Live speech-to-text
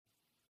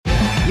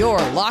Your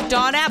Locked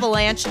On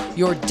Avalanche,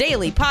 your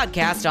daily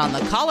podcast on the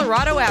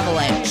Colorado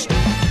Avalanche.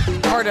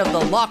 Part of the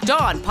Locked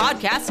On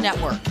Podcast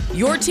Network,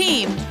 your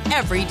team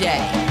every day.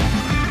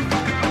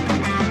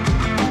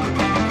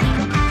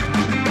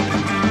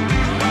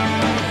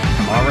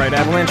 All right,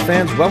 Avalanche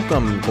fans,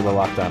 welcome to the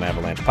Locked On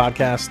Avalanche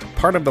podcast,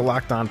 part of the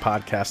Locked On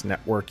Podcast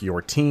Network,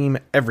 your team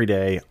every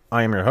day.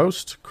 I am your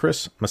host,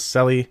 Chris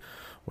Maselli,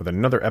 with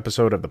another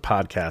episode of the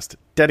podcast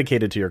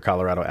dedicated to your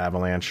Colorado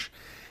Avalanche.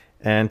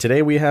 And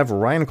today we have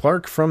Ryan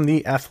Clark from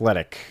The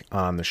Athletic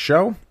on the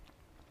show.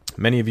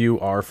 Many of you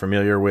are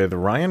familiar with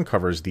Ryan,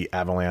 covers the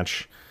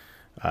Avalanche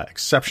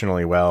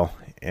exceptionally well.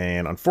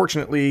 And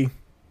unfortunately,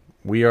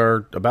 we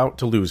are about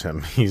to lose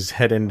him. He's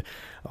heading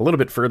a little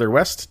bit further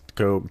west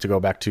to go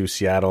back to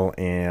Seattle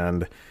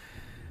and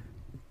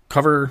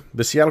cover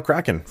the Seattle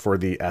Kraken for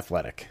The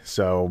Athletic.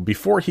 So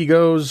before he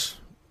goes,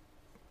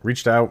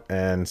 reached out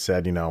and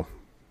said,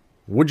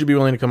 would you be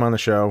willing to come on the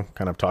show,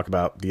 kind of talk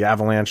about the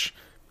Avalanche,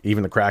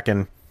 even the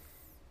Kraken,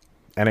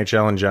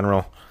 NHL in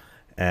general?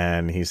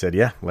 And he said,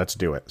 yeah, let's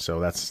do it. So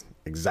that's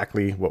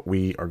exactly what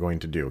we are going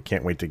to do.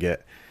 Can't wait to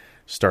get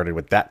started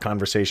with that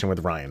conversation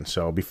with Ryan.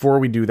 So before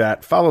we do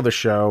that, follow the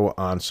show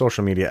on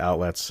social media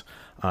outlets.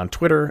 On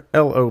Twitter,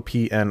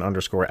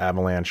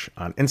 LOPN_Avalanche.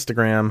 On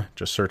Instagram,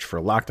 just search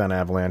for Locked On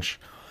Avalanche.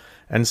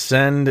 And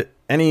send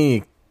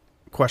any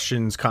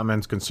questions,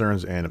 comments,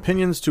 concerns, and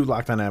opinions to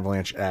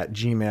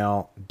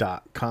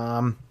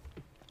lockedonavalanche@gmail.com.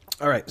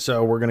 All right,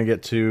 so we're going to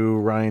get to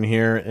Ryan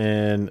here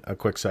in a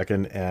quick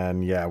second.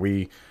 And yeah,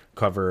 we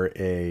cover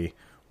a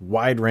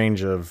wide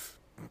range of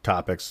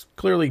topics,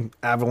 clearly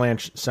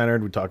Avalanche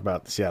centered. We talk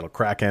about the Seattle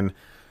Kraken.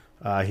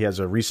 He has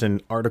a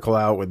recent article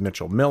out with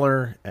Mitchell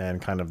Miller and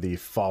kind of the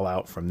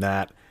fallout from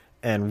that,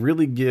 and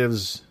really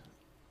gives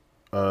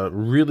a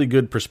really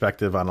good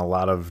perspective on a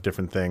lot of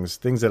different things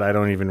that I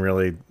don't even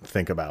really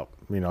think about,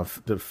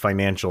 the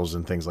financials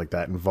and things like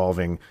that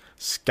involving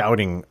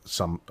scouting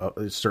some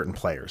certain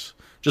players,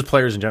 just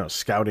players in general,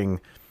 scouting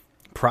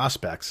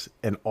prospects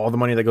and all the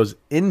money that goes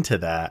into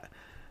that.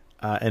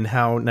 And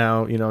how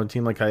now, a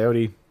team like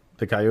the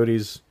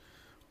Coyotes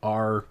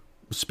are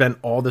spent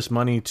all this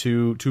money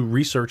to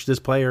research this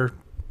player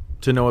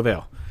to no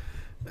avail.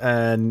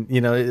 And,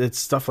 it's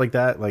stuff like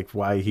that, like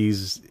why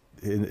he's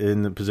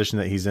in the position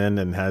that he's in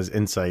and has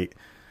insight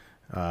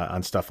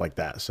on stuff like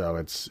that. So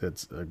it's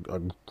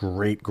a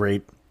great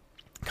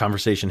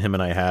conversation him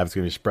and I have. It's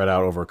going to be spread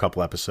out over a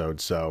couple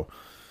episodes. So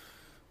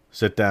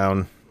sit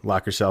down,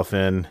 lock yourself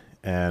in,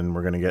 and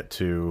we're going to get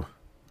to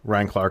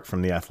Ryan Clark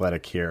from The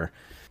Athletic here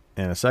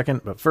in a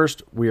second. But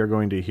first, we are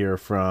going to hear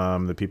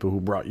from the people who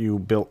brought you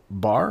Built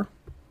Bar.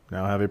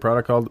 Now have a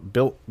product called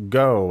Built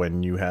Go,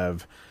 and you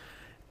have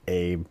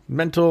a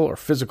mental or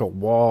physical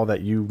wall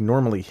that you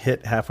normally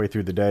hit halfway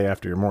through the day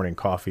after your morning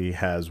coffee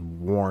has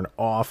worn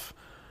off.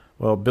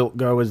 Well, Built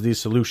Go is the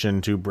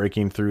solution to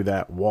breaking through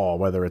that wall.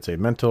 Whether it's a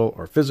mental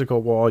or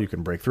physical wall, you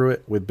can break through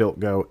it with Built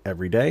Go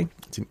every day.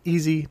 It's an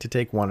easy to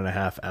take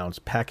 1.5 ounce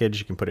package.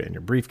 You can put it in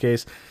your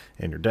briefcase,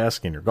 in your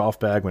desk, in your golf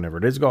bag whenever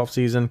it is golf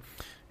season.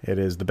 It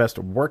is the best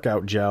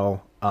workout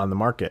gel on the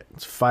market.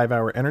 It's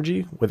 5-hour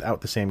energy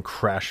without the same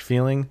crash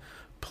feeling.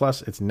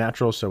 Plus, it's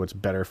natural, so it's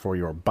better for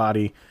your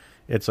body.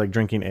 It's like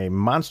drinking a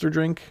Monster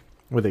drink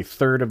with a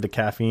third of the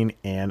caffeine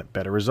and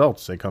better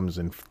results. It comes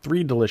in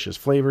 3 delicious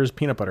flavors: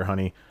 peanut butter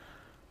honey,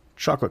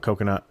 chocolate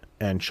coconut,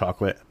 and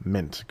chocolate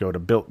mint. Go to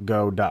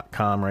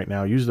BuiltGo.com right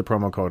now. Use the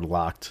promo code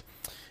LOCKED,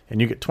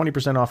 and you get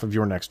 20% off of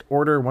your next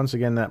order. Once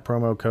again, that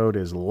promo code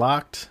is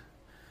LOCKED.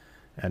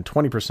 And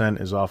 20%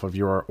 is off of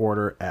your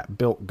order at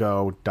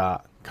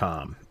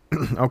BuiltGo.com.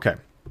 Okay.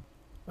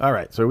 All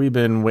right. So we've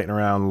been waiting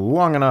around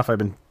long enough. I've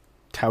been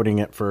touting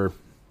it for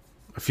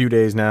a few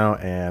days now,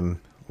 and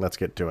let's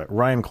get to it.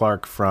 Ryan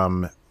Clark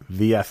from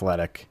The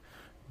Athletic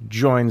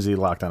joins the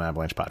Locked On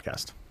Avalanche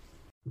podcast.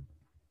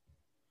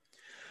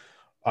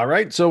 All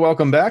right. So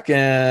welcome back.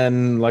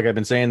 And like I've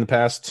been saying the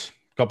past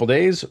couple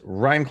days,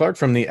 Ryan Clark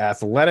from The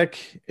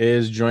Athletic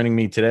is joining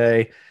me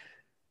today.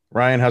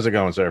 Ryan, how's it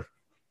going, sir?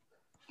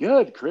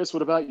 Good, Chris.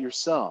 What about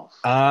yourself?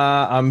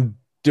 I'm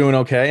doing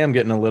okay. I'm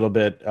getting a little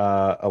bit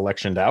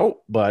electioned out,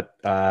 but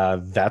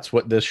that's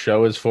what this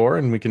show is for,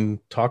 and we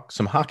can talk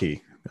some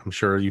hockey. I'm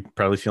sure you're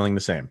probably feeling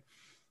the same.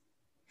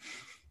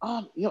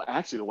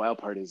 Actually, the wild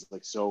part is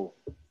this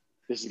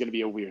is going to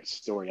be a weird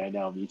story. I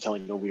know, me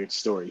telling a weird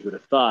story. Who'd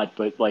have thought?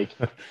 But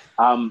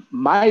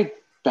my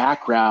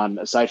background,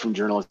 aside from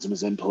journalism,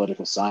 is in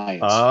political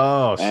science.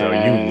 Oh, so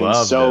you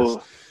love this.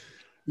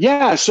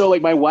 Yeah, so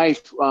my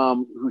wife,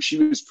 who she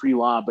was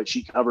pre-law, but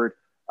she covered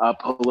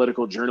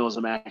political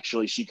journalism.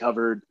 Actually, she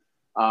covered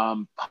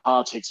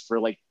politics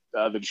for the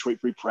Detroit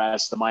Free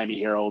Press, the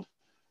Miami Herald,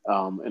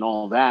 and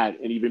all of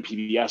that, and even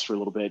PBS for a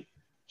little bit.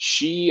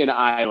 She and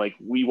I,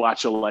 we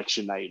watch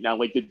election night. Now,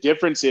 the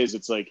difference is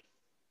it's the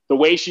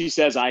way she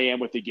says I am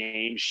with the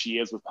game, she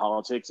is with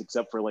politics,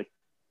 except for when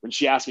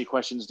she asks me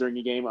questions during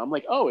the game, I'm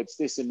like, oh, it's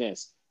this and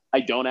this. I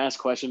don't ask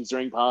questions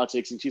during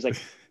politics. And she's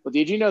like, well,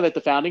 did you know that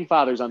the founding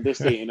fathers on this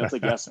date? And it's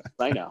like, yes,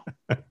 I know.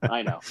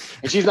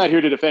 And she's not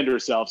here to defend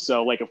herself.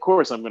 So like, of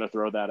course I'm going to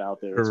throw that out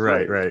there. It's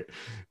Right. great. Right.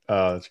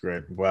 That's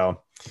great.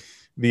 Well,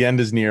 the end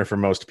is near for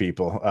most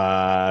people,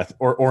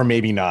 or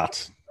maybe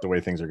not the way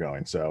things are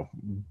going. So,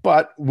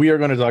 but we are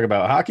going to talk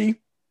about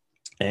hockey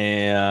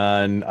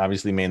and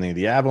obviously mainly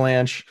the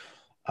Avalanche.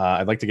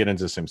 I'd like to get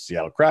into some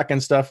Seattle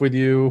Kraken stuff with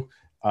you.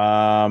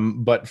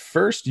 But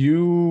first,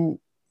 you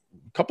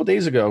a couple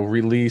days ago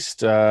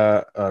released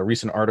a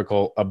recent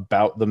article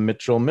about the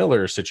Mitchell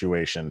Miller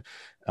situation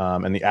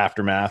and the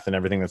aftermath and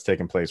everything that's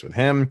taken place with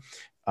him.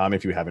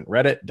 If you haven't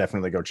read it,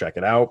 definitely go check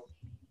it out.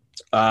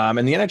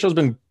 And the NHL has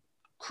been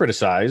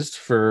criticized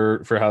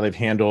for how they've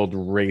handled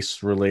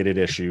race-related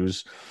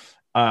issues,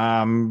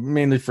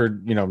 mainly for,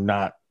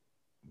 not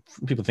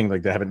people think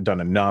like they haven't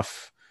done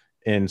enough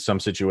in some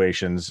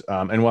situations.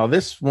 And while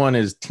this one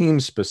is team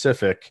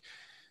specific,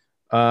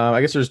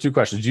 I guess there's two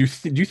questions. Do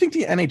you think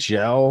the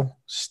NHL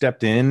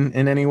stepped in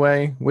any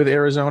way with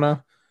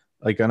Arizona,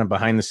 like kind of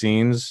behind the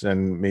scenes,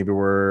 and maybe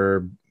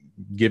we're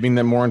giving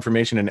them more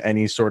information in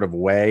any sort of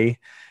way,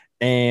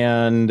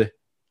 and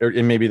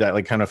maybe that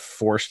like kind of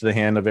forced the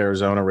hand of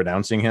Arizona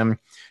renouncing him?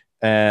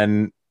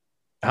 And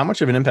how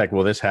much of an impact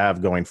will this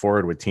have going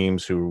forward with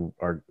teams who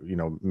are,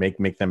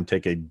 make them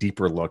take a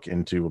deeper look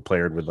into a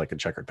player with like a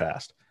checkered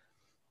past?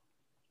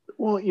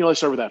 Well, let's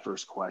start with that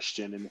first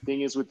question. And the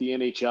thing is with the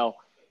NHL,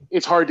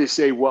 it's hard to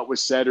say what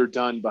was said or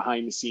done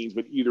behind the scenes,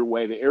 but either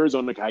way, the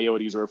Arizona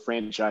Coyotes are a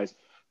franchise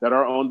that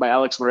are owned by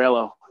Alex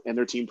Varela, and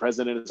their team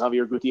president is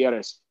Javier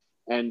Gutierrez.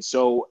 And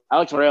so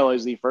Alex Varela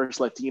is the first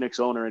Latinx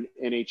owner in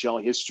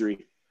NHL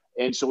history.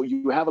 And so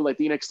you have a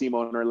Latinx team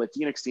owner, a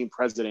Latinx team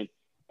president,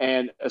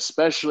 and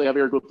especially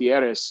Javier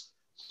Gutierrez,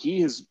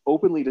 he has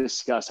openly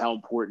discussed how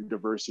important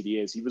diversity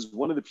is. He was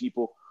one of the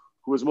people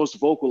who was most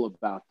vocal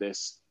about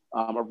this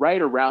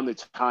right around the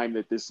time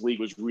that this league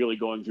was really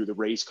going through the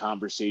race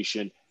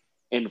conversation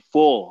in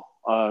full.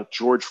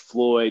 George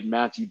Floyd,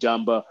 Matthew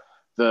Dumba,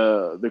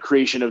 the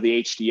creation of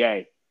the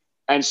HDA.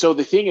 And so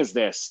the thing is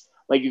this,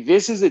 like,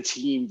 this is a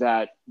team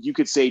that you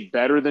could say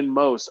better than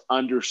most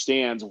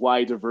understands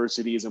why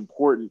diversity is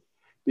important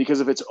because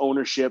of its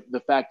ownership, the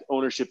fact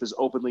ownership has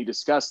openly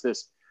discussed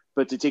this.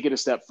 But to take it a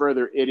step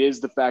further, it is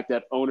the fact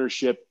that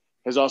ownership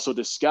has also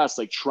discussed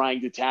like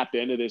trying to tap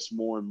into this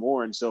more and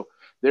more. And so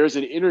there's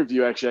an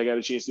interview actually I got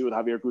a chance to do with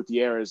Javier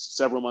Gutierrez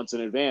several months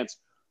in advance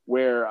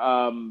where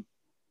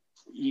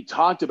he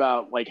talked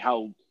about like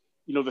how,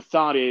 the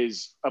thought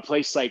is a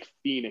place like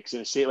Phoenix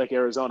in a state like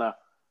Arizona,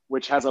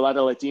 which has a lot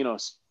of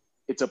Latinos,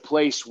 it's a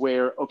place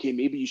where, okay,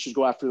 maybe you should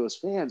go after those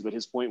fans. But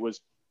his point was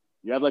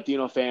you have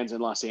Latino fans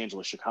in Los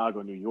Angeles,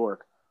 Chicago, New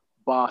York,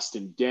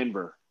 Boston,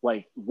 Denver.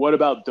 Like, what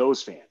about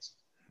those fans?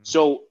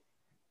 So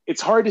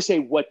it's hard to say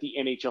what the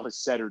NHL has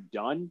said or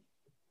done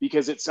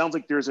because it sounds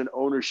like there's an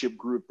ownership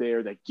group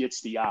there that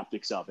gets the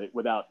optics of it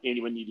without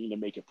anyone needing to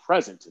make it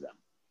present to them.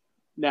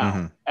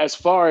 Now, as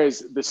far as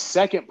the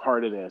second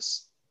part of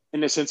this, in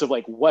the sense of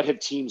like, what have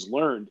teams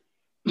learned?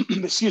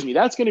 Excuse me,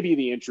 that's going to be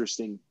the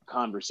interesting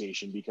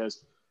conversation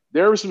because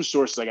there were some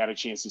sources I got a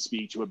chance to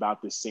speak to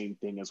about this same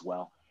thing as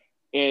well.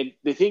 And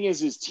the thing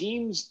is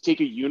teams take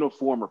a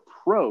uniform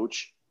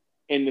approach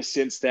in the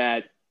sense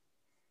that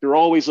they're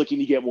always looking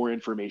to get more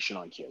information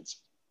on kids,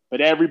 but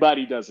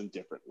everybody does them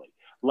differently.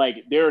 Like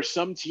there are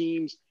some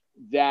teams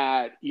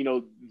that,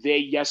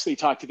 they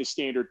talk to the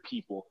standard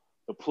people,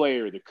 the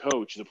player, the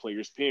coach, the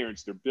player's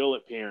parents, their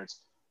billet parents,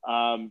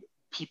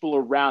 people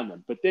around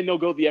them, but then they'll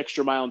go the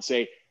extra mile and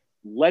say,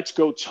 let's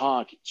go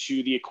talk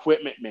to the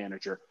equipment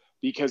manager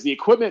because the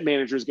equipment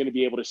manager is going to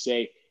be able to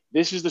say,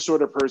 this is the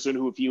sort of person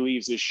who, if he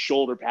leaves his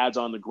shoulder pads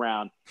on the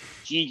ground,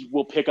 he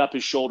will pick up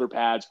his shoulder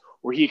pads,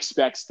 or he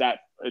expects that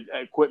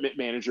equipment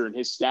manager and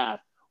his staff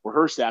or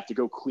her staff to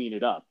go clean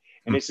it up.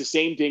 And it's the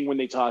same thing when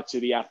they talk to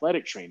the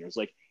athletic trainers.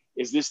 Like,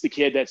 is this the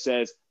kid that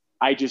says,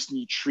 I just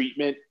need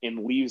treatment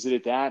and leaves it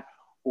at that?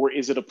 Or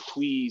is it a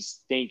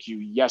please, thank you,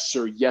 yes,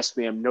 sir, yes,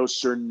 ma'am, no,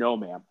 sir, no,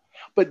 ma'am?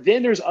 But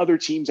then there's other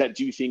teams that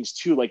do things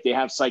too. Like they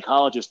have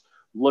psychologists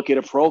look at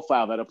a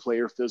profile that a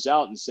player fills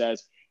out and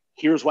says,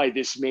 here's why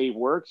this may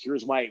work.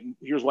 Here's why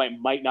it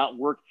might not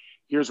work.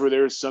 Here's where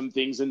there's some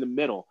things in the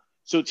middle.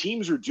 So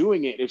teams are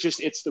doing it.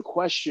 It's the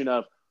question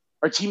of,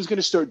 are teams going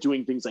to start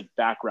doing things like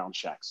background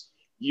checks,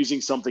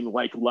 using something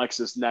like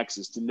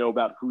LexisNexis to know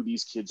about who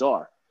these kids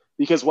are?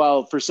 Because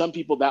while for some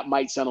people that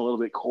might sound a little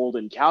bit cold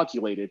and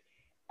calculated,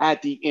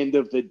 at the end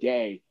of the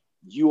day,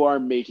 you are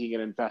making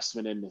an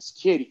investment in this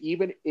kid,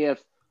 even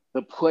if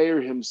the player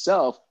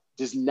himself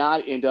does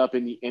not end up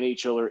in the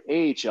NHL or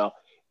AHL.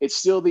 It's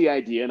still the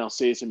idea, and I'll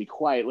say this and be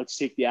quiet. Let's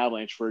take the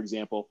Avalanche, for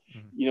example.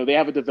 They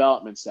have a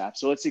development staff.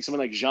 So let's take someone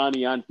like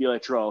Jean-Yann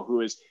Filatreau,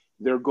 who is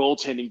their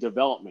goaltending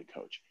development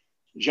coach.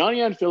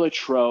 Jean-Yann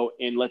Filatreau,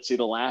 in let's say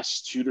the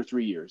last 2 to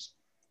 3 years,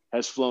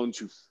 has flown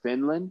to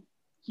Finland.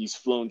 He's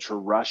flown to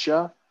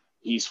Russia.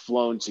 He's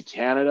flown to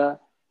Canada.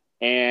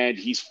 And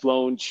he's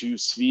flown to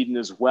Sweden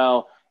as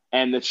well,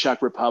 and the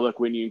Czech Republic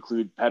when you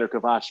include Petr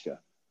Kvachka.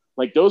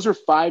 Like, those are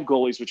 5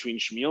 goalies between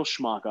Shmuel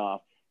Shmakov,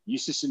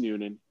 Justus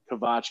Sanunin,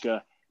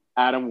 Kvachka,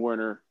 Adam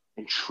Werner,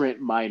 and Trent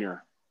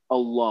Miner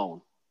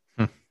alone.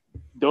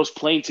 Those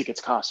plane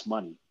tickets cost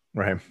money.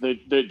 Right.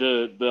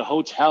 The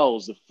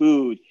hotels, the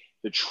food,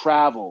 the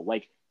travel,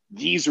 like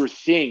these are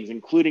things,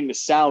 including the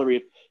salary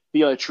of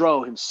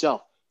Pietro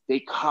himself. They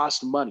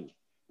cost money.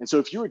 And so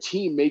if you're a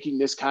team making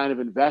this kind of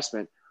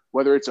investment,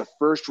 whether it's a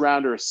first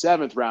rounder or a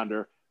seventh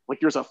rounder, like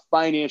there's a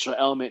financial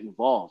element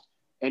involved.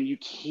 And you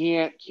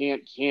can't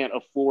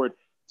afford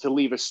to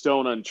leave a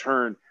stone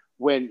unturned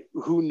when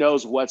who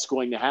knows what's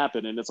going to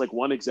happen. And it's like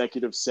one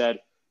executive said,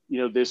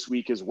 this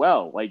week as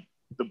well, like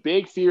the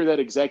big fear that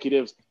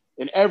executives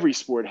in every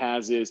sport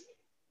has is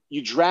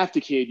you draft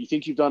a kid, you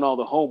think you've done all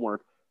the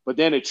homework, but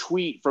then a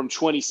tweet from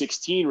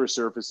 2016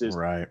 resurfaces.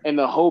 Right. And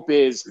the hope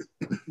is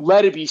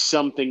let it be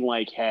something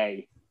like,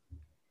 hey,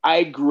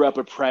 I grew up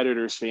a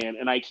Predators fan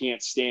and I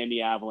can't stand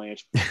the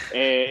Avalanche.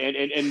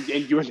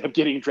 and you end up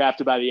getting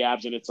drafted by the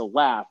Avs and it's a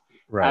laugh.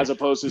 Right. As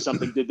opposed to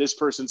something, did this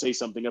person say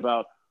something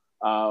about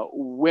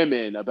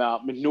women,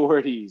 about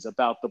minorities,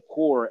 about the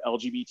poor,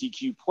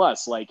 LGBTQ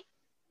plus? Like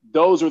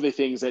those are the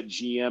things that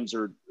GMs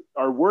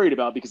are worried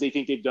about because they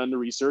think they've done the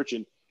research.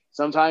 And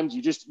sometimes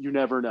you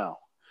never know.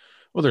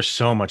 Well, there's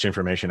so much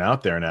information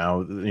out there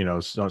now,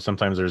 so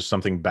sometimes there's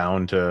something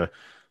bound to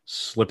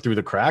slip through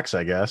the cracks,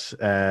 I guess.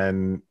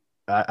 And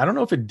I don't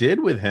know if it did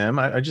with him.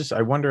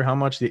 I wonder how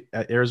much the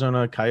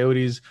Arizona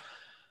Coyotes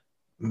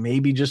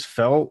maybe just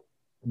felt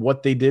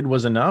what they did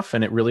was enough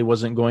and it really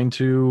wasn't going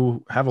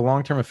to have a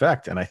long-term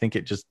effect. And I think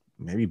it just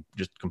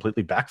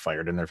completely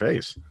backfired in their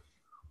face.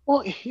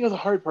 Well, the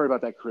hard part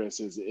about that, Chris,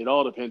 is it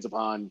all depends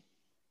upon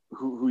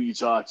who you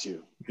talk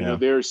to.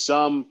 There's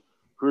some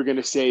who are going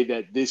to say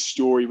that this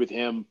story with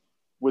him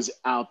was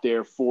out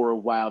there for a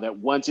while, that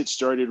once it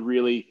started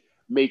really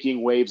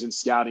making waves in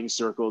scouting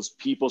circles,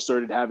 people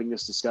started having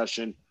this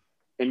discussion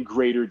in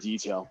greater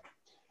detail.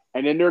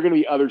 And then there are going to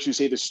be others who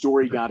say the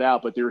story got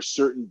out, but there are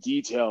certain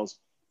details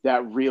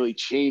that really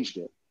changed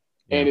it.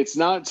 Yeah. And it's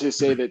not to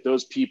say that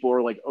those people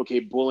are like, okay,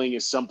 bullying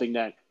is something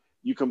that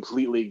you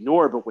completely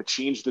ignore, but what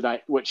changes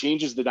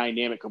the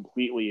dynamic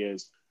completely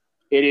is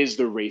it is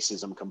the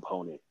racism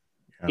component.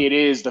 Yeah. It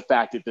is the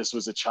fact that this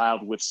was a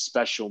child with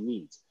special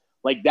needs.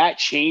 Like that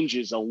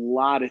changes a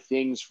lot of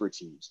things for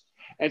teams.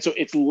 And so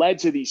it's led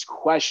to these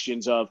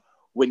questions of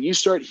when you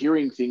start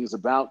hearing things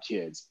about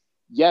kids,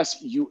 yes,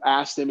 you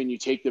ask them and you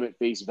take them at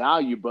face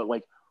value, but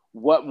like,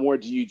 what more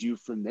do you do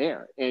from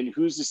there? And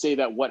who's to say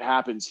that what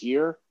happens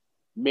here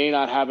may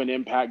not have an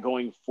impact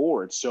going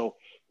forward? So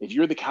if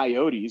you're the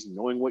Coyotes,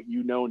 knowing what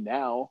you know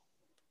now,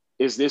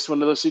 is this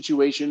one of those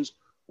situations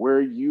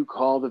where you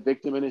call the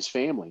victim and his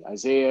family,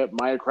 Isaiah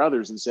Meyer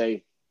Crothers, and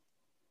say,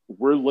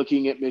 we're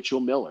looking at Mitchell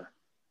Miller.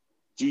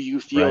 Do you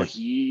feel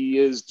he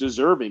is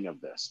deserving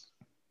of this?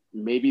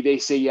 Maybe they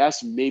say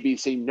yes, maybe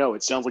say no.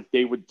 It sounds like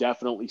they would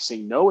definitely say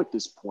no at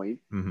this point.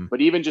 Mm-hmm.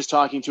 But even just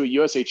talking to a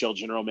USHL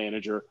general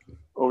manager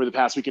over the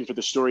past weekend for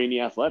the story in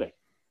The Athletic,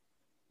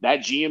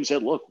 that GM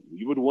said, look,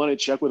 we would want to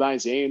check with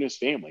Isaiah and his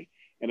family.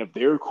 And if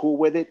they're cool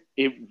with it,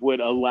 it would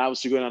allow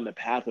us to go down the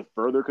path of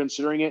further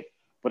considering it.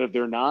 But if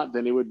they're not,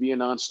 then it would be a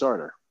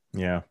non-starter.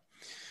 Yeah.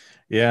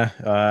 Yeah.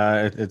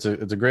 It's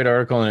a great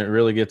article, and it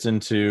really gets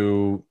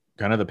into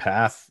kind of the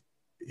path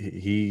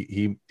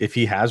he if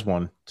he has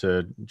one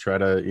to try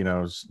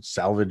to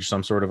salvage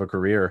some sort of a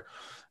career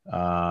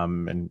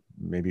and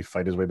maybe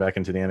fight his way back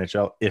into the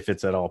NHL if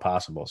it's at all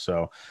possible.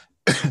 So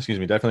excuse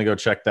me, definitely go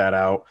check that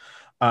out.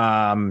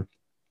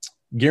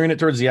 Gearing it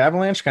towards the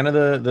Avalanche, kind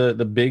of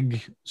the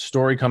big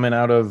story coming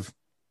out of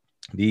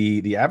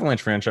the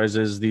Avalanche franchise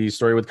is the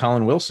story with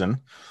Colin Wilson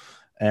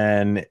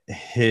and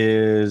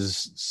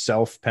his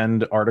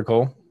self-penned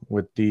article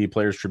with the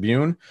Players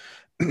Tribune.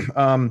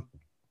 During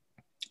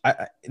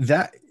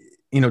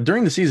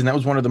the season, that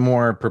was one of the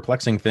more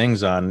perplexing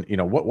things on,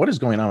 what is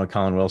going on with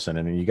Colin Wilson.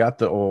 And you got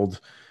the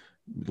old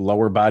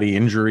lower body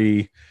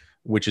injury,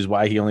 which is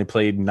why he only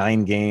played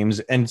 9 games.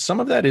 And some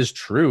of that is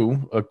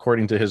true,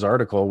 according to his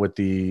article, with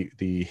the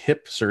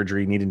hip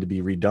surgery needing to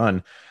be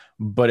redone,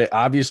 but it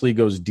obviously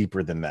goes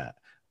deeper than that.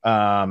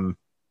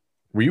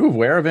 Were you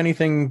aware of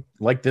anything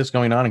like this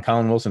going on in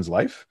Colin Wilson's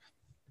life?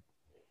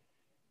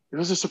 It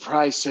was a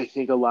surprise to, I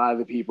think, a lot of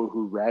the people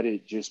who read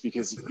it, just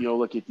because,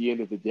 look, at the end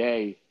of the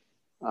day,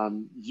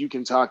 you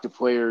can talk to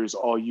players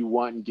all you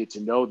want and get to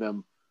know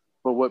them,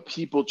 but what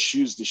people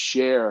choose to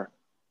share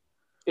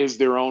is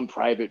their own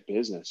private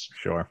business.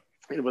 Sure.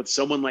 And with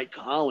someone like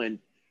Colin,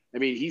 I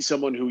mean, he's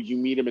someone who you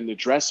meet him in the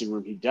dressing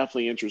room, he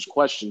definitely answers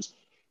questions.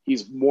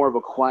 He's more of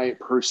a quiet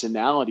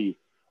personality,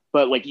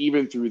 but like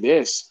even through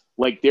this,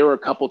 like there were a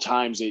couple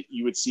times that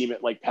you would see him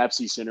at like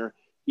Pepsi Center.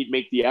 He'd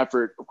make the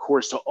effort, of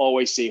course, to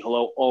always say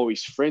hello,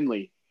 always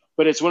friendly.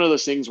 But it's one of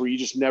those things where you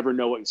just never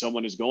know what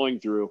someone is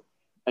going through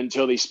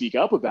until they speak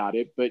up about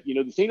it. But,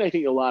 the thing I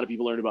think a lot of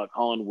people learned about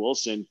Colin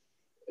Wilson,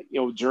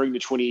 during the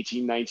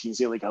 2018-19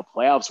 Stanley Cup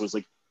playoffs was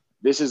like,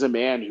 this is a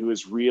man who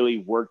has really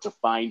worked to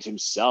find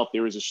himself.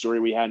 There was a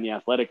story we had in The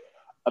Athletic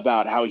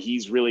about how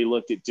he's really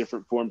looked at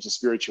different forms of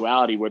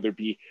spirituality, whether it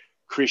be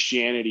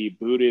Christianity,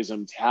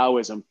 Buddhism,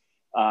 Taoism.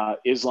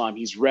 Islam.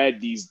 He's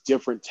read these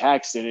different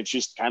texts, and it's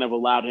just kind of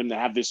allowed him to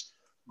have this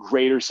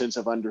greater sense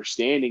of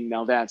understanding.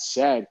 Now, that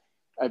said,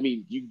 I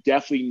mean, you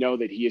definitely know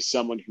that he is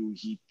someone who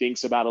he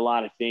thinks about a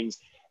lot of things.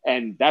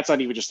 And that's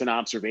not even just an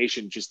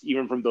observation, just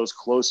even from those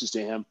closest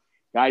to him.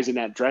 Guys in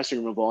that dressing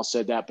room have all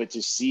said that. But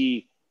to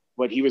see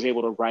what he was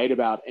able to write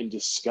about and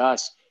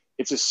discuss,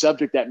 it's a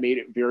subject that made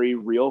it very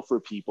real for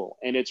people.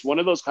 And it's one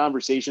of those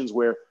conversations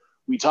where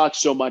we talk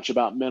so much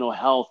about mental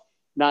health,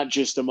 not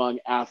just among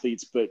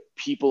athletes, but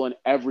people in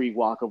every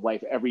walk of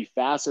life, every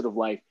facet of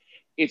life.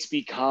 It's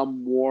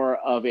become more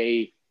of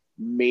a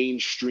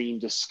mainstream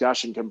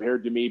discussion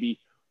compared to maybe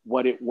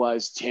what it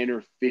was 10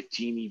 or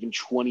 15, even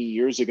 20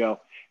 years ago.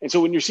 And so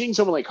when you're seeing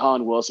someone like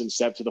Colin Wilson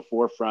step to the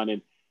forefront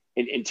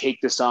and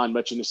take this on,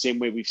 much in the same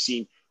way we've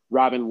seen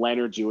Robin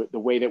Leonard do it, the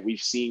way that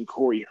we've seen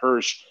Corey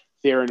Hirsch,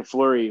 Theoren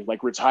Fleury,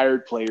 like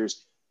retired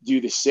players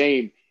do the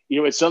same, you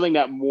know, it's something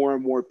that more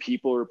and more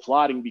people are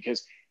applauding,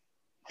 because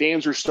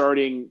fans are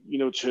starting, you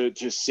know, to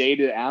say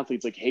to the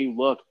athletes, like, hey,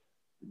 look,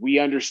 we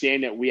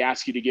understand that we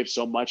ask you to give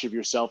so much of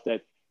yourself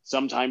that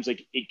sometimes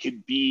like it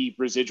could be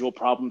residual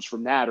problems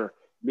from that, or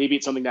maybe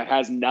it's something that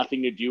has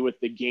nothing to do with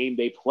the game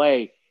they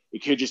play.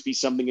 It could just be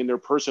something in their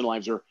personal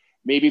lives, or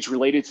maybe it's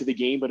related to the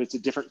game, but it's a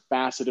different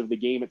facet of the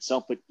game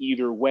itself. But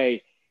either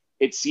way,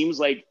 it seems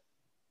like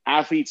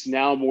athletes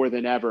now more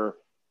than ever,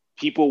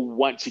 people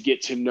want to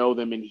get to know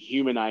them and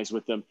humanize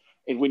with them.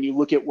 And when you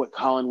look at what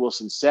Colin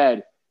Wilson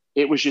said,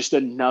 it was just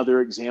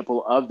another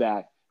example of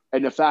that.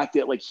 And the fact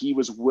that like he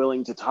was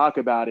willing to talk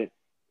about it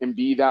and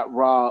be that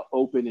raw,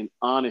 open, and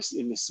honest,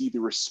 and to see the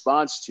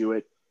response to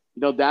it,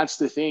 you know, that's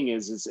the thing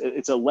is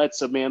it's a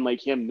lets a man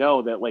like him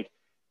know that like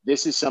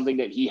this is something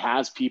that he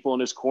has people in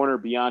his corner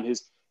beyond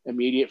his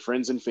immediate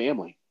friends and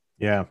family.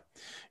 Yeah.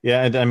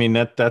 Yeah. I mean,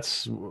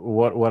 that's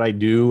what I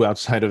do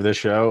outside of this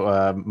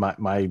show.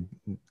 My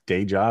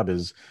day job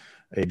is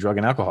a drug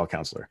and alcohol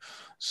counselor.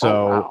 So,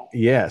 Oh, wow.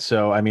 yeah.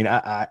 So, I mean,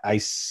 I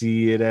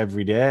see it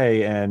every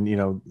day, and, you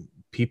know,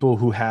 people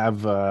who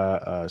have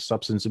a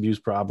substance abuse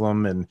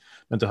problem and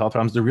mental health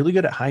problems, they're really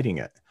good at hiding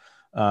it.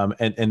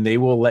 And they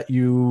will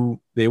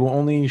they will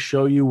only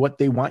show you what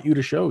they want you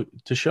to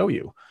show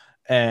you.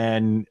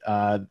 And,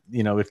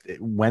 you know,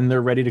 when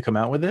they're ready to come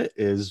out with it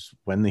is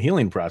when the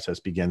healing process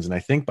begins. And I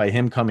think by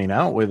him coming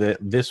out with it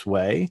this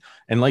way,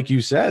 and like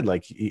you said,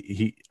 like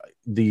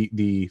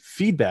the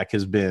feedback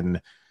has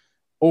been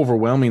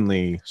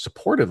overwhelmingly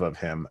supportive of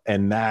him.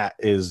 And that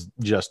is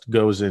just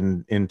goes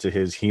into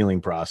his healing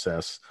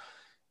process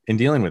in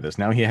dealing with this.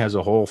 Now he has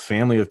a whole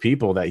family of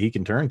people that he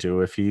can turn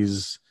to if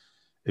he's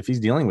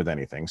dealing with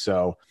anything.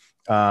 So,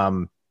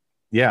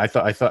 yeah,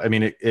 I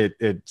mean,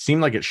 it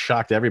seemed like it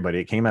shocked everybody.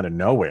 It came out of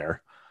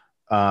nowhere.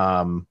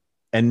 And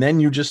then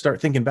you just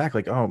start thinking back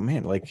like, oh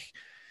man, like,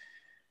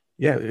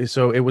 yeah.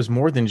 So it was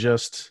more than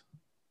just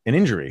an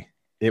injury.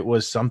 It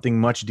was something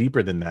much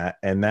deeper than that.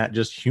 And that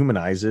just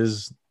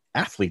humanizes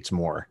athletes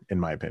more, in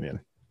my opinion.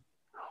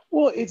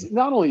 Well, it's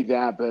not only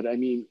that, but I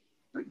mean,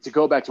 to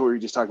go back to what we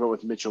just talked about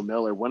with Mitchell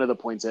Miller, one of the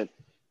points that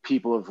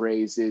people have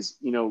raised is,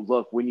 you know,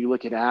 look, when you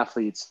look at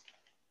athletes,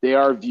 they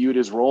are viewed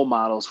as role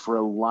models for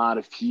a lot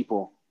of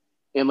people.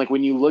 And like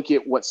when you look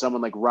at what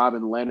someone like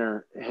Robin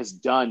Leonard has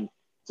done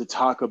to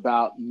talk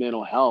about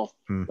mental health,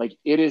 like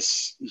he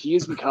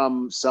has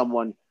become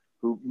someone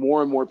who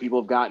more and more people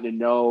have gotten to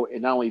know.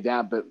 And not only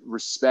that, but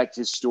respect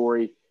his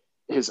story,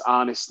 his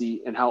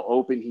honesty, and how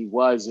open he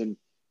was. And,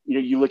 you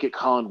know, you look at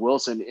Colin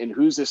Wilson, and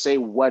who's to say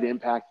what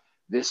impact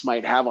this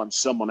might have on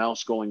someone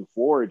else going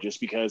forward, just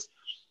because,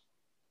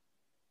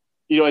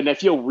 you know, and I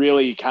feel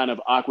really kind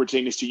of awkward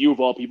saying this to you of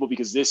all people,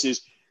 because this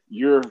is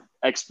your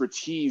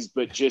expertise,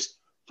 but just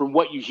from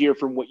what you hear,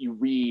 from what you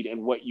read,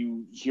 and what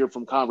you hear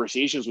from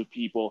conversations with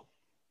people,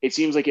 it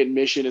seems like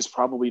admission is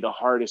probably the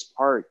hardest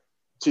part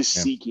to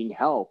seeking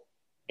help.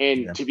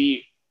 And to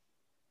be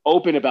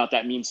open about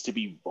that means to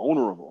be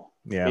vulnerable.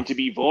 Yeah. And to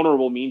be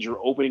vulnerable means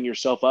you're opening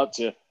yourself up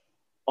to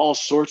all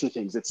sorts of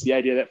things. It's the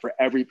idea that for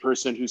every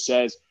person who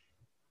says,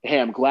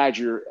 hey, I'm glad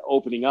you're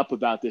opening up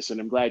about this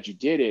and I'm glad you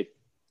did it,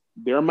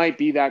 there might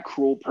be that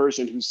cruel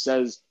person who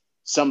says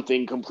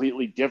something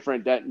completely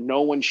different that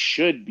no one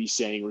should be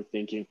saying or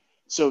thinking.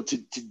 So to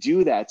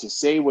do that, to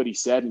say what he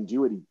said and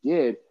do what he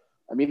did,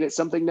 I mean, it's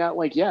something that,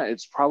 like, yeah,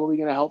 it's probably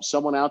going to help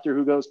someone out there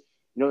who goes,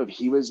 you know, if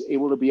he was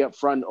able to be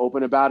upfront and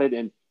open about it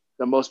in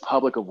the most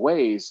public of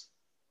ways,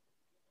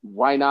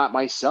 why not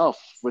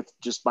myself with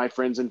just my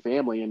friends and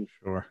family, and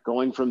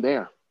going from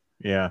there.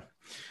 Yeah.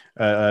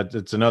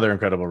 It's another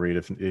incredible read.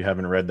 If you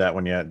haven't read that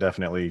one yet,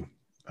 definitely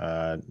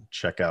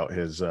check out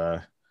his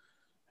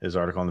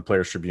article on the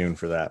Players Tribune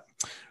for that.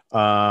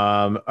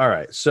 All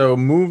right. So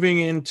moving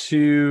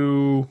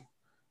into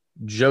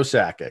Joe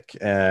Sakic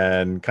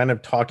and kind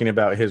of talking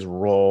about his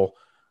role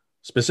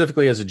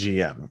specifically as a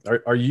GM.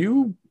 Are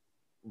you,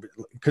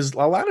 because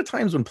a lot of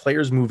times when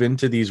players move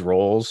into these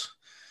roles,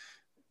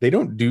 they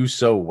don't do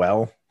so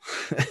well.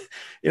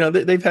 You know,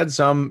 they've had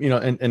some, you know,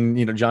 and,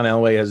 you know, John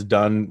Elway has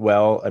done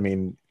well. I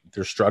mean,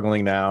 they're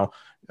struggling now.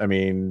 I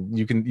mean,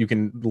 you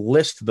can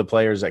list the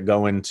players that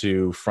go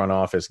into front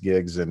office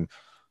gigs and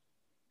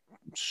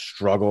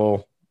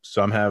struggle.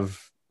 Some have,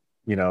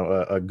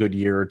 a good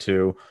year or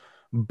two.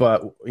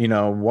 But,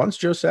 once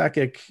Joe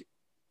Sakic,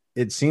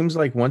 it seems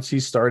like once he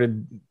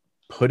started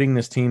putting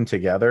this team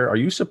together, are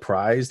you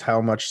surprised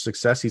how much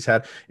success he's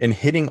had in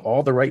hitting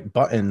all the right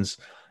buttons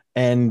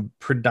and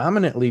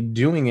predominantly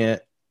doing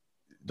it?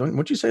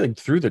 Wouldn't you say, like,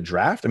 through the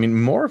draft? I mean,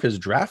 more of his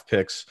draft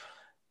picks,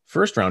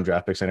 first round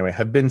draft picks anyway,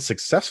 have been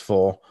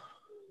successful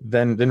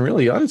than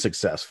really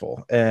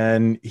unsuccessful.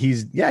 And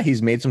he's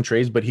made some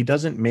trades, but he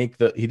doesn't make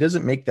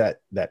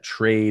that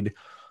trade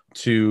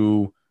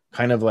to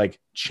kind of like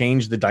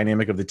change the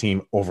dynamic of the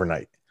team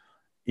overnight.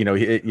 He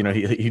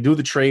do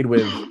the trade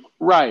with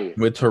right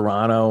with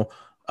Toronto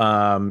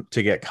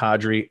to get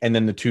Kadri, and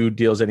then the 2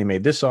 deals that he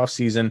made this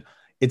offseason.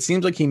 It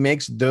seems like he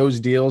makes those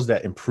deals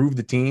that improve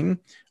the team,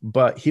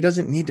 but he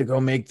doesn't need to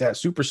go make that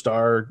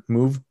superstar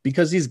move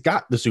because he's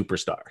got the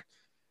superstar.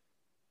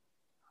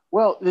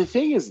 Well, the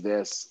thing is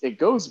this, it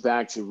goes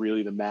back to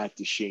really the Matt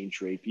Duchene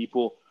trade.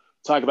 People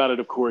talk about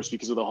it, of course,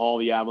 because of the haul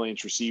the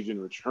Avalanche received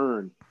in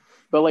return.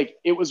 But like,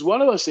 it was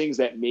one of those things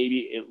that maybe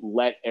it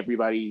let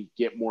everybody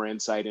get more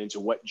insight into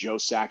what Joe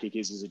Sakic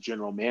is as a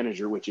general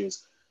manager, which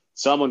is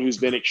someone who's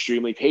been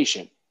extremely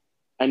patient.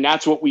 And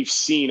that's what we've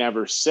seen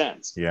ever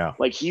since. Yeah.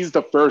 Like, he's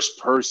the first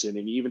person,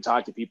 and you even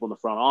talk to people in the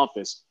front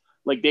office,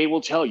 like, they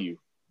will tell you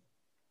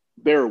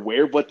they're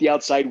aware of what the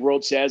outside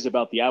world says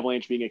about the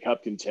Avalanche being a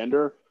cup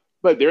contender,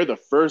 but they're the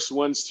first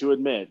ones to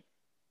admit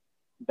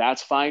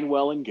that's fine,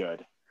 well, and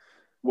good.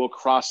 We'll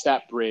cross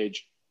that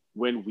bridge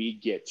when we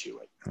get to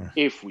it,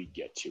 if we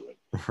get to it,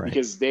 right.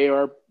 Because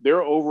they're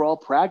overall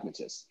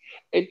pragmatists.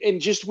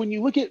 And just when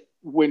you look at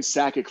when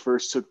Sakic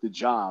first took the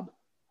job,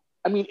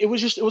 I mean, it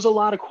was a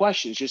lot of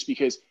questions just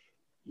because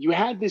you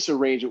had this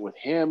arrangement with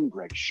him,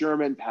 Greg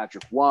Sherman,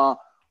 Patrick Waugh,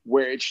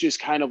 where it's just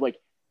kind of like,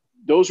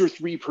 those are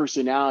 3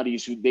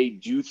 personalities who they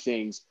do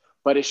things,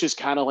 but it's just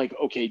kind of like,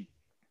 okay,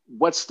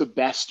 what's the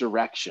best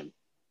direction?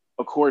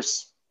 Of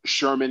course,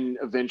 Sherman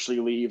eventually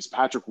leaves,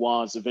 Patrick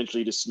Waugh is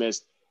eventually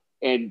dismissed,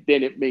 and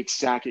then it makes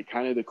Sakic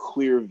kind of the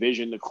clear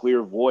vision, the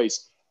clear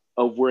voice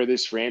of where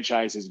this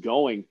franchise is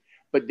going.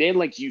 But then,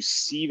 like, you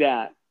see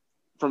that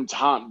from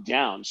top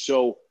down.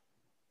 So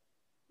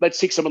let's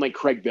take someone like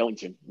Craig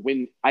Billington.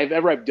 When I've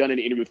done an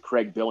interview with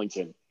Craig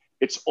Billington,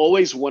 it's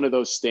always one of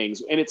those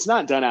things, and it's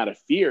not done out of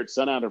fear, it's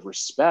done out of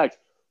respect,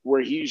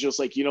 where he's just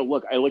like,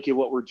 look, I look at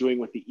what we're doing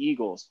with the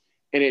Eagles,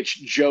 and it's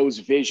Joe's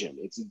vision.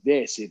 It's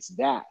this, it's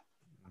that.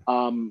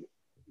 When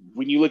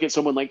you look at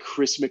someone like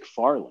Chris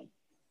McFarland,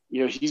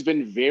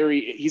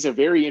 he's a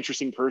very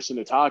interesting person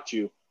to talk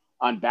to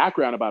on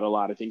background about a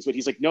lot of things, but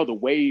he's like, no, the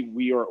way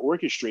we are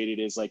orchestrated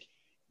is like,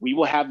 we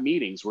will have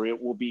meetings where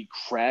it will be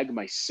Craig,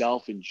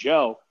 myself, and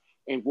Joe,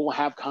 and we'll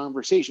have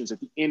conversations.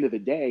 At the end of the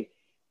day,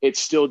 it's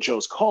still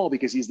Joe's call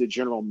because he's the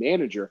general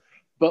manager,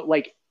 but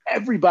like,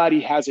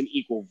 everybody has an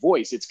equal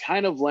voice. It's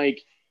kind of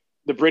like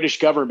the British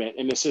government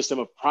in the system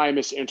of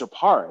primus inter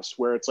pares,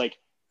 where it's like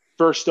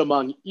first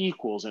among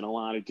equals in a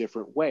lot of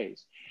different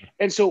ways.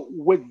 And so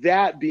with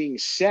that being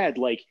said,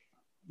 like,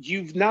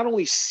 you've not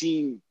only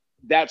seen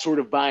that sort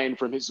of buy-in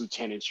from his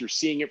lieutenants, you're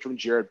seeing it from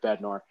Jared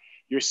Bednar,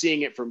 you're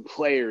seeing it from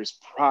players,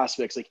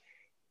 prospects, like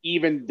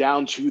even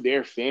down to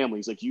their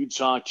families. Like, you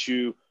talk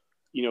to,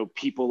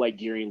 people like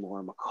Gary and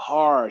Laura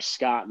McCarr,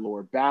 Scott and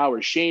Laura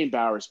Bowers, Shane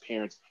Bowers'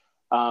 parents,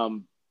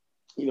 Dan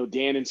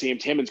and Sam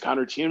Timmons,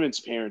 Connor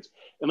Timmons' parents.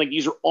 And like,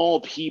 these are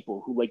all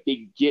people who, like,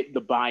 they get the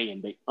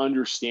buy-in, they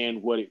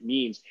understand what it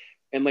means.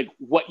 And like,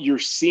 what you're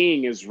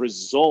seeing is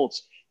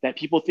results that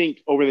people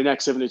think over the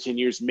next 7 to 10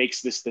 years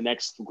makes this the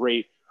next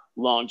great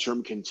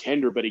long-term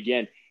contender. But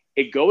again,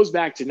 it goes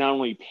back to not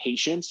only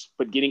patience,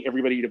 but getting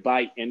everybody to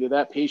buy into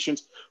that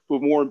patience,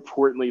 but more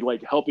importantly,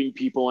 like, helping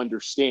people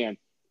understand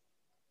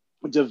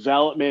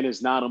development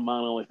is not a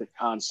monolithic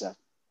concept.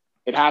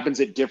 It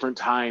happens at different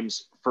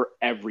times for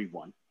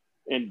everyone.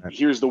 And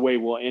here's the way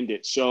we'll end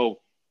it. So,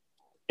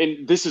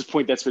 and this is a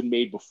point that's been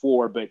made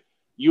before, but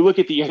you look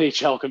at the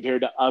NHL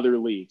compared to other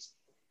leagues,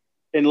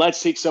 and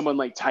let's take someone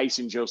like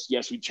Tyson Jost.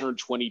 Yes, we turned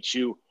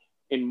 22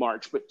 in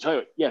March, but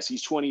yes,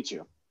 he's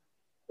 22.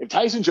 If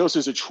Tyson Jost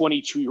is a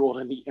 22-year-old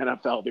in the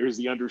NFL, there's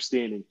the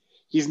understanding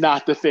he's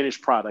not the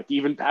finished product.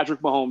 Even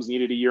Patrick Mahomes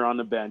needed a year on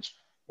the bench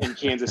in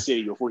Kansas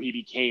City before he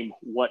became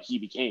what he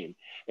became.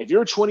 If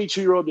you're a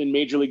 22-year-old in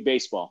Major League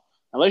Baseball,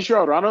 unless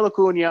you're Ronald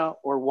Acuna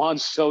or Juan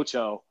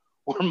Soto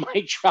or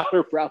Mike Trout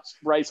or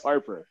Bryce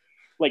Harper,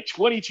 like,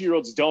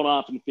 22-year-olds don't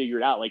often figure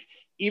it out. Like,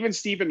 even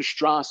Steven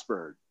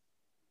Strasburg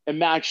and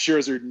Max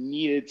Scherzer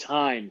needed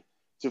time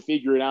to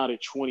figure it out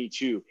at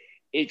 22.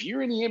 If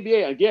you're in the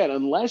NBA, again,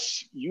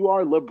 unless you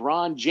are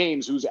LeBron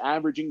James, who's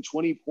averaging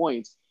 20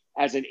 points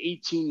as an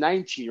 18,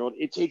 19-year-old,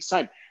 it takes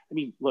time. I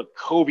mean, look,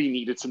 Kobe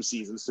needed some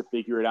seasons to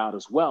figure it out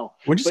as well.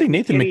 Would you say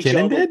Nathan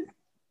McKinnon did?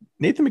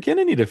 Nathan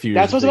McKinnon needed a few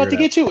years. That's what I was about to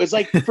get to. It's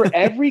like, for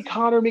every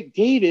Connor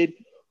McDavid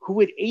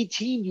who at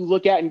 18 you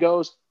look at and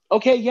goes,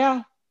 okay,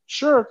 yeah,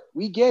 sure,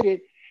 we get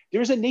it.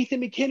 There's a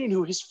Nathan McKinnon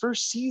who his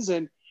first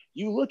season,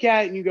 you look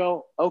at it and you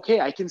go, okay,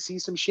 I can see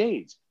some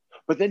shades.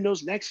 But then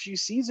those next few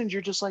seasons,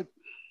 you're just like,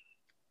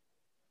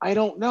 I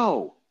don't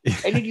know.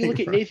 And then you look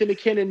at Right. Nathan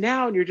McKinnon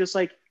now, and you're just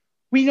like,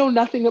 we know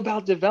nothing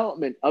about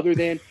development other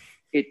than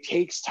it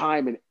takes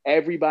time and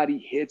everybody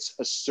hits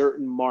a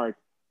certain mark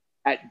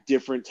at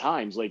different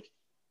times. Like,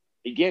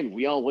 again,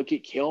 we all look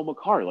at Cale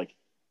Makar. Like,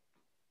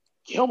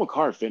 Cale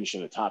Makar finished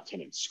in the top 10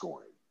 in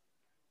scoring.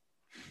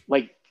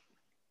 Like,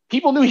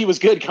 people knew he was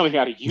good coming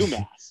out of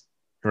UMass.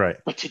 Right.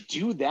 But to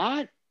do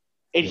that,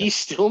 and Yeah. he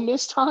still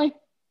missed time?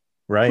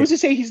 Right. Who's to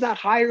say he's not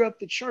higher up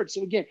the chart?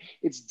 So, again,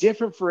 it's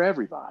different for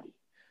everybody.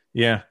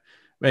 Yeah.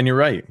 And you're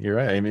right. You're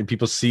right. I mean,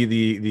 people see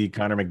the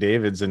Connor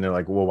McDavid's and they're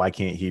like, well, why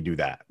can't he do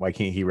that? Why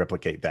can't he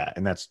replicate that?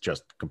 And that's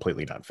just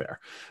completely not fair.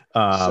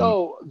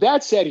 So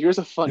that said, here's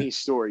a funny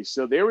story.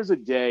 So there was a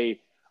day,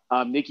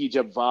 Nikki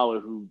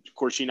Jabvala, who, of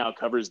course, she now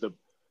covers the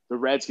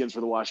Redskins for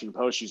the Washington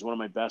Post. She's one of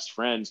my best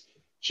friends.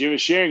 She was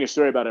sharing a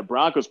story about a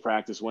Broncos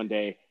practice one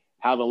day,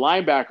 how the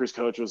linebackers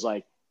coach was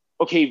like,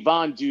 okay,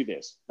 Von, do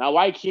this. Now,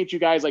 why can't you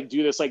guys like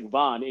do this like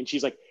Von? And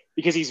she's like,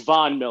 because he's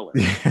Von Miller.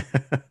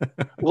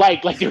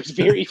 like there's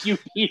very few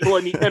people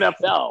in the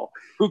NFL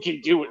who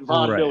can do what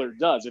Von Miller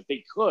does. If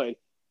they could,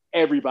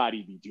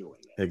 everybody'd be doing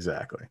it.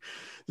 Exactly.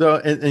 So,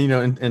 and you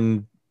know,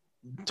 and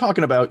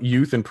talking about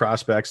youth and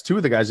prospects, two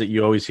of the guys that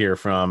you always hear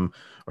from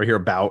or hear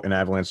about in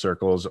Avalanche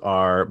circles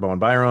are Bowen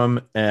Byram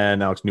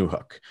and Alex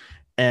Newhook.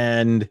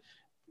 And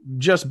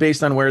just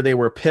based on where they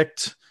were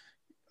picked,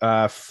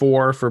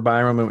 for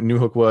Byram,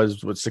 Newhook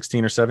was what,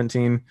 16 or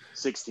 17?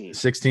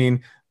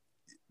 16.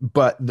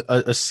 But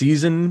a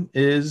season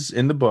is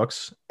in the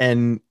books.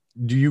 And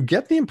do you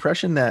get the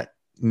impression that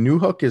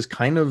Newhook is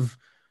kind of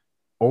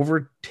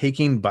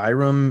overtaking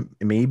Byram,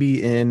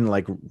 maybe in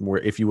like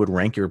where, if you would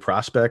rank your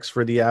prospects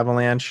for the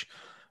Avalanche,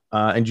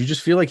 and you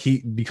just feel like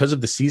because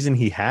of the season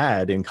he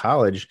had in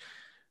college,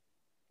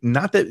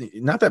 not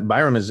that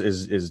Byram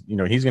is you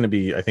know, he's going to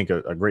be, I think,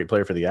 a great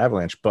player for the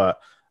Avalanche,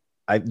 but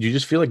you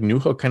just feel like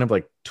Newhook kind of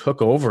like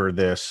took over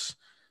this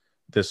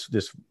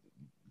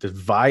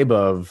vibe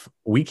of,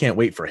 we can't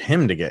wait for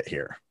him to get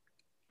here.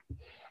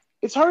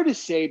 It's hard to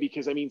say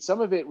because, I mean, some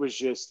of it was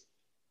just,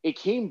 it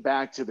came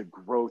back to the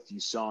growth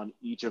you saw in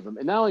each of them.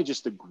 And not only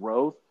just the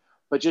growth,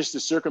 but just the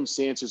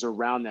circumstances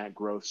around that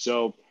growth.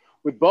 So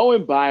with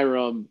Bowen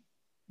Byram,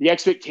 the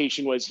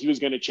expectation was he was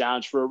going to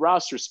challenge for a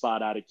roster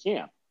spot out of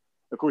camp.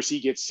 Of course, he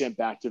gets sent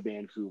back to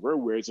Vancouver,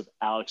 whereas with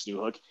Alex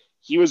Newhook,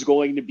 he was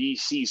going to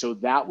BC. So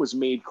that was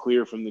made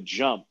clear from the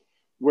jump.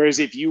 Whereas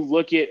if you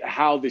look at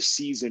how the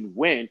season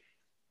went,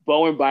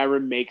 Bowen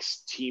Byram makes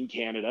Team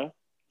Canada.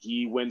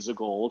 He wins the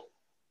gold.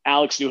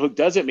 Alex Newhook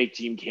doesn't make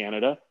Team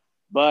Canada,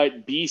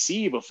 but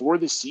BC, before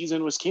the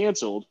season was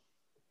canceled,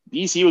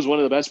 BC was one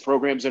of the best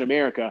programs in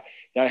America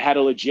that had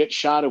a legit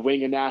shot of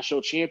winning a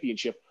national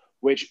championship,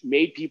 which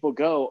made people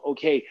go,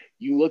 okay,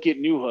 you look at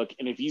Newhook,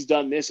 and if he's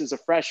done this as a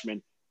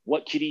freshman,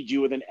 what could he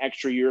do with an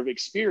extra year of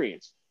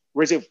experience?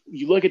 Whereas if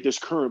you look at this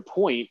current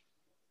point,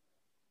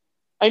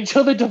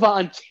 until the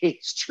Devon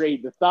Toews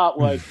trade, the thought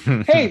was,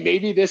 hey,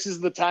 maybe this is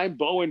the time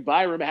Bowen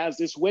Byram has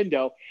this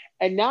window.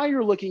 And now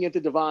you're looking at the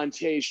Devon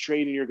Toews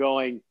trade and you're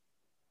going,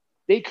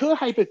 they could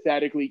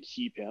hypothetically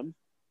keep him,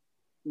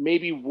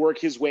 maybe work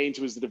his way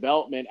into his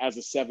development as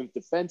a seventh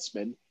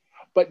defenseman.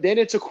 But then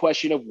it's a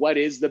question of what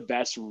is the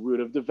best route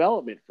of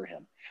development for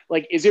him?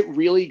 Like, is it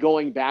really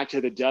going back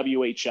to the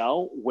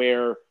WHL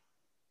where,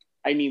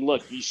 I mean,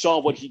 look, you saw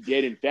what he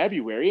did in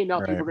February, and now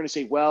people are going to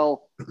say,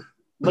 well,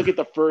 look at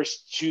the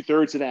first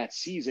 2/3 of that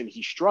season,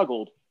 he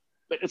struggled.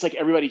 But it's like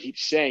everybody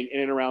keeps saying in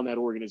and around that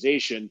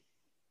organization,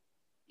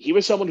 he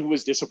was someone who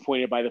was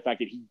disappointed by the fact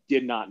that he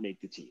did not make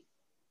the team.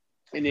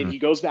 And then he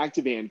goes back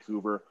to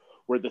Vancouver,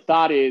 where the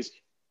thought is,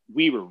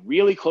 we were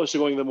really close to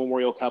going to the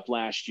Memorial Cup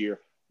last year.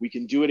 We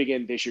can do it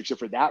again this year, except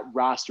for that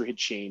roster had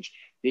changed.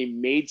 They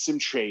made some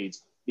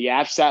trades. The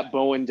Avs sat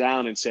Bowen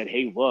down and said,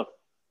 hey, look,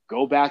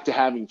 go back to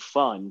having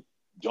fun.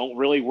 Don't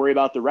really worry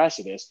about the rest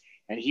of this.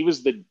 And he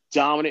was the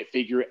dominant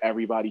figure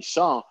everybody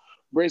saw.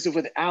 Whereas if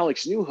with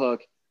Alex Newhook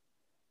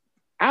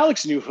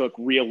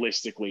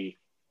realistically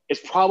is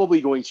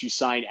probably going to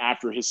sign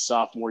after his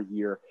sophomore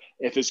year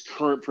if his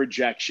current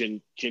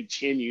projection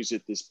continues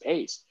at this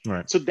pace.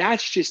 Right. So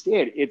that's just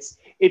it.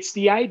 It's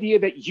the idea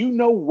that, you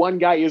know, one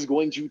guy is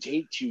going to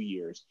take 2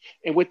 years.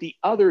 And with the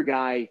other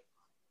guy,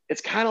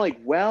 it's kind of like,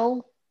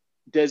 well,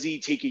 does he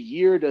take a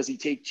year? Does he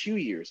take 2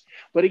 years?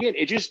 But again,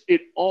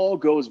 it all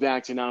goes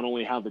back to not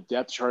only how the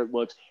depth chart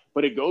looks,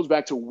 but it goes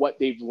back to what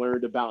they've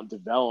learned about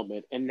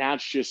development. And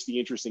that's just the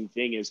interesting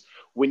thing is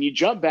when you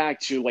jump back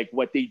to like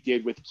what they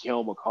did with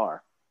Cale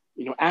Makar,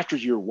 you know, after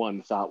year one,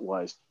 the thought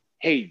was,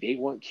 hey, they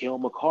want Cale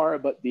Makar,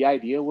 but the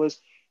idea was,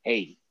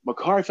 hey,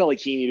 Makar felt like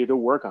he needed to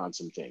work on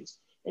some things.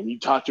 And you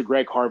talked to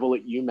Greg Carvel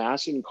at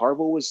UMass, and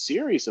Carvel was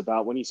serious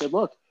about when he said,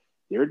 look,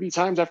 there would be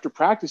times after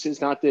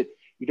practices, not that,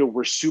 you know,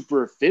 we're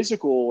super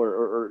physical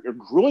or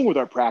grueling with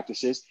our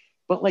practices,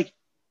 but like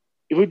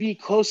it would be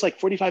close, like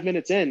 45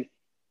 minutes in,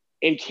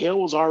 and Cale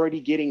was already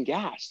getting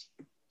gassed.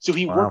 So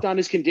he worked on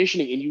his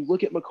conditioning. And you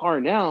look at Makar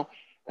now,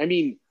 I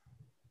mean,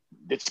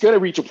 it's going to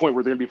reach a point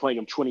where they're going to be playing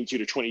him 22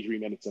 to 23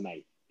 minutes a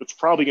night. It's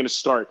probably going to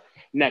start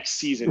next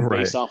season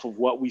based off of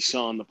what we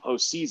saw in the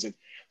postseason.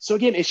 So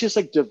again, it's just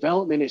like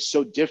development is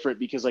so different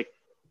because like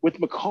with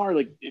Makar,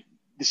 like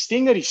this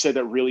thing that he said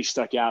that really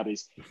stuck out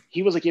is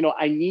he was like,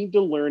 I need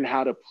to learn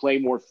how to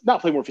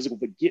not play more physical,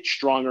 but get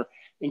stronger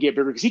and get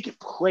bigger, because he could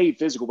play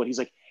physical, but he's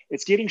like,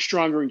 it's getting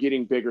stronger and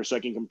getting bigger so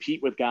I can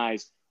compete with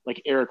guys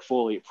like Eric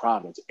Foley at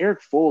Providence.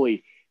 Eric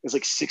Foley is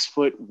like 6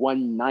 foot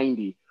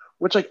 190,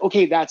 which like,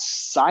 okay, that's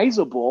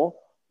sizable,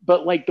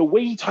 but like the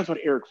way he talks about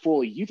Eric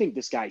Foley, you think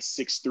this guy's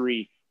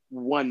 6'3",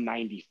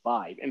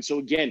 195. And so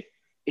again,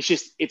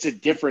 it's a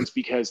difference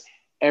because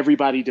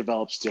everybody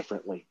develops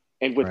differently.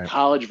 And with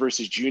college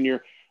versus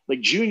junior, like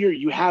junior,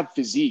 you have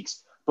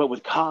physiques, but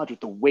with college,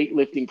 with the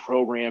weightlifting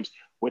programs,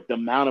 with the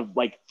amount of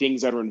like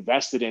things that are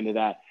invested into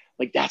that,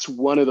 like that's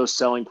one of those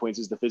selling points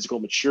is the physical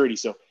maturity.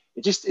 So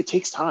it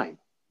takes time.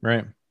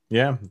 Right.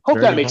 Yeah. Hope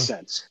that makes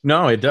sense.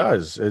 No, it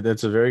does.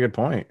 That's a very good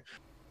point.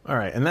 All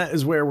right. And that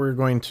is where we're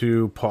going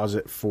to pause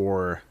it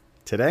for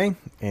today.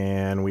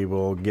 And we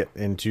will get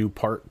into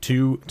part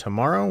 2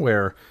 tomorrow,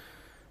 where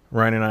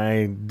Ryan and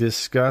I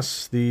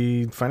discuss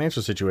the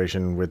financial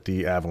situation with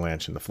the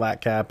Avalanche and the flat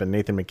cap and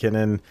Nathan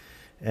MacKinnon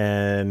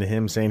and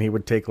him saying he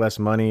would take less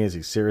money. Is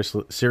he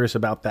serious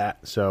about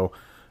that? So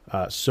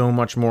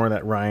much more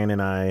that Ryan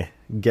and I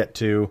get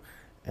to,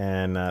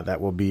 and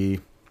that will be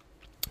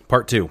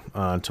part 2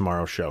 on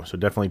tomorrow's show. So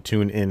definitely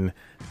tune in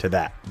to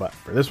that. But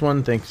for this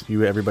one, thanks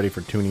you everybody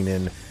for tuning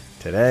in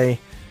today.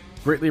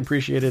 Greatly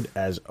appreciated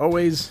as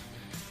always.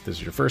 If this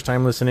is your first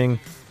time listening,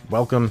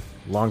 welcome.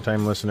 Long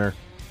time listener,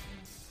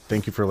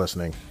 thank you for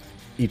listening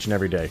each and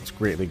every day. It's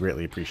greatly,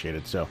 greatly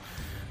appreciated. So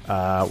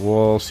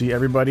we'll see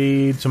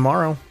everybody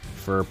tomorrow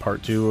for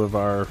part 2 of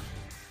our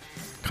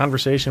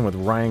conversation with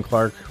Ryan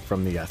Clark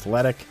from The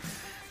Athletic.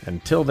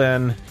 Until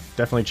then,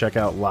 definitely check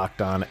out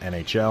Locked On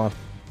NHL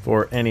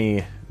for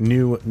any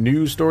new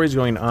news stories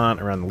going on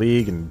around the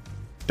league, and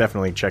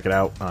definitely check it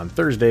out on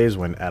Thursdays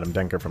when Adam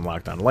Denker from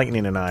Locked On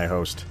Lightning and I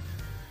host,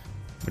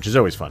 which is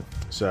always fun.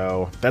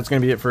 So that's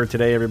going to be it for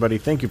today, everybody.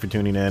 Thank you for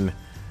tuning in.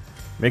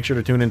 Make sure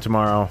to tune in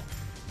tomorrow.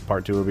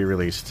 Part 2 will be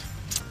released.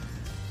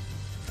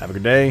 Have a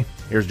good day.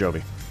 Here's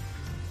Joby.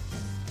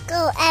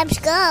 Go, Abs,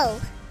 go.